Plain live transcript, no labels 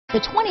The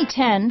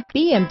 2010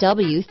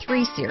 BMW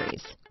 3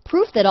 Series.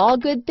 Proof that all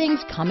good things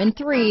come in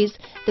threes,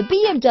 the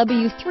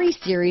BMW 3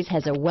 Series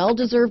has a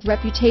well-deserved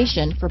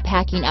reputation for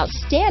packing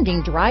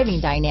outstanding driving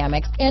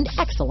dynamics and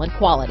excellent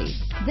quality.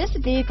 This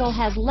vehicle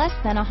has less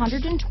than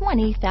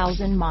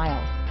 120,000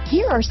 miles.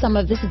 Here are some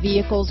of this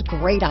vehicle's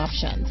great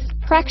options: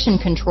 traction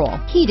control,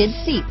 heated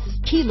seats,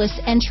 keyless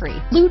entry,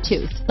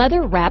 Bluetooth,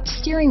 leather-wrapped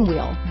steering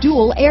wheel,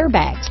 dual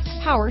airbags,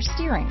 power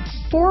steering,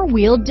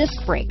 four-wheel disc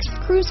brakes,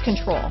 cruise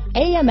control,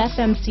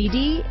 AM/FM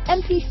CD,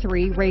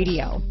 MP3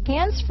 radio,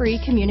 hands-free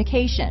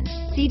communication,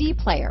 CD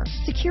player,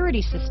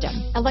 security system,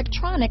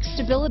 electronic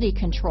stability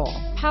control,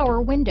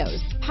 power windows,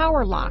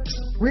 power locks,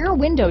 rear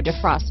window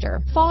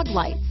defroster, fog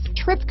lights,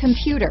 trip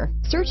computer.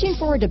 Searching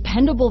for a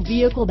dependable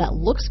vehicle that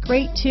looks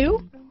great too?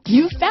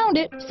 You found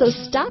it, so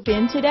stop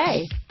in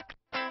today.